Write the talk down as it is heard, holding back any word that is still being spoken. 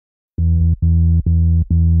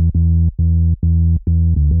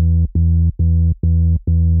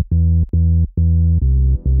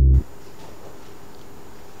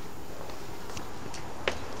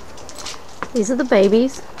These are the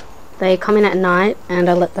babies. They come in at night and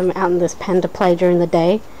I let them out in this pen to play during the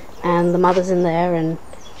day, and the mother's in there and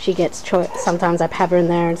she gets choice. Sometimes I have her in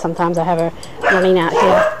there and sometimes I have her running out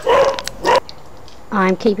here.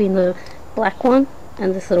 I'm keeping the black one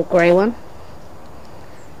and this little grey one.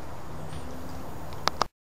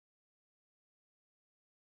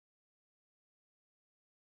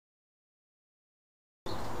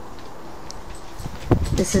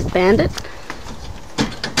 This is Bandit.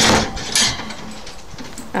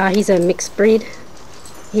 He's a mixed breed.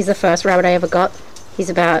 He's the first rabbit I ever got. He's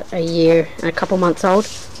about a year and a couple months old.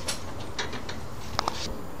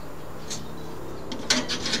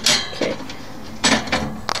 Okay.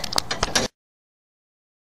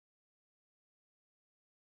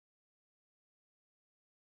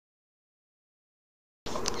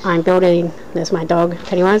 I'm building, there's my dog,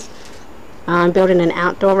 Pennywise. I'm building an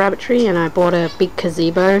outdoor rabbitry, and I bought a big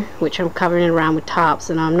gazebo which I'm covering around with tarps,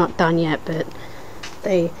 and I'm not done yet, but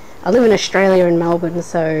I live in Australia in Melbourne,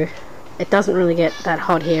 so it doesn't really get that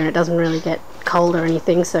hot here and it doesn't really get cold or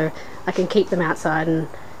anything, so I can keep them outside. And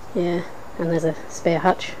yeah, and there's a spare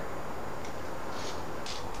hutch.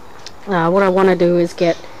 What I want to do is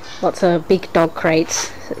get lots of big dog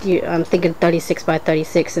crates. I'm thinking 36 by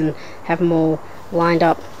 36 and have them all lined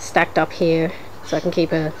up, stacked up here, so I can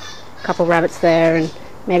keep a couple rabbits there and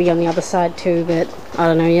maybe on the other side too, but I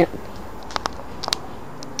don't know yet.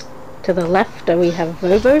 To the left we have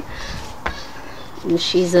Vovo, and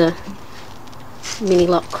she's a mini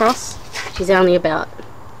lock cross. She's only about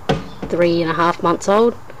 3.5 months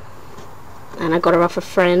old, and I got her off a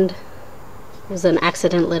friend. It was an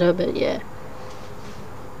accident litter, but yeah.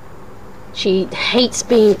 She hates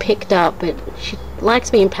being picked up, but she likes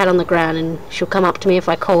being pat on the ground, and she'll come up to me if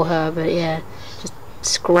I call her, but yeah, just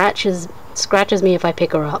scratches me if I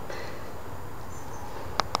pick her up.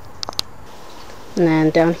 And then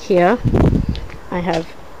down here I have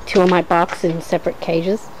 2 of my bucks in separate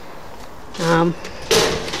cages.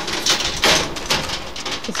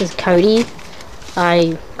 This is Cody.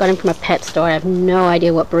 I got him from a pet store. I have no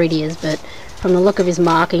idea what breed he is, but from the look of his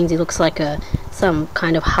markings he looks like some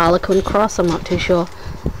kind of Harlequin cross. I'm not too sure,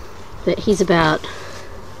 but he's about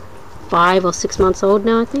 5 or 6 months old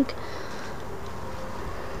now, I think.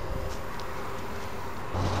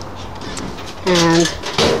 And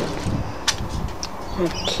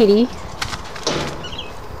Kitty,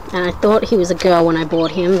 and I thought he was a girl when I bought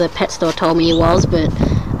him. The pet store told me he was, but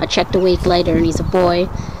I checked a week later and he's a boy,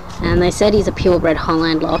 and they said he's a purebred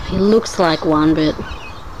Holland lop. He looks like one, but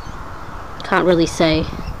can't really say.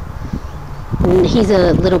 And he's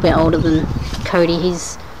a little bit older than Cody. I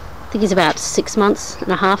think he's about 6 months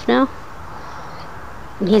and a half now,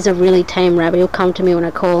 and he's a really tame rabbit. He'll come to me when I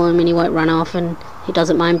call him and he won't run off, and he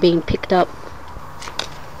doesn't mind being picked up.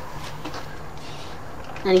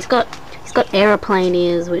 And he's got aeroplane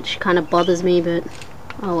ears, which kind of bothers me, but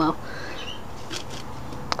oh well.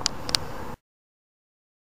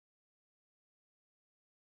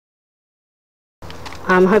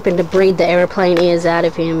 I'm hoping to breed the aeroplane ears out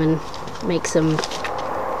of him and make some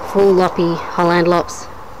full loppy Holland lops.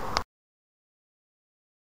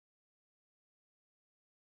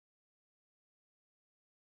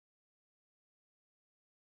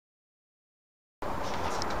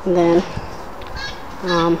 And then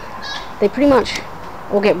they pretty much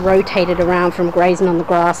all get rotated around from grazing on the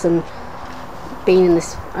grass and being in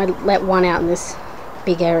this. I let one out in this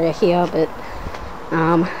big area here, but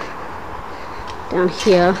down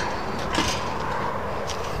here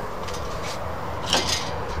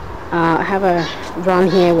I have a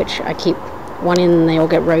run here which I keep one in and they all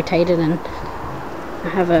get rotated, and I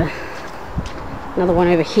have another one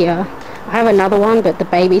over here. I have another one, but the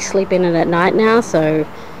babies sleep in it at night now, so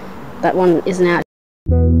that one isn't out.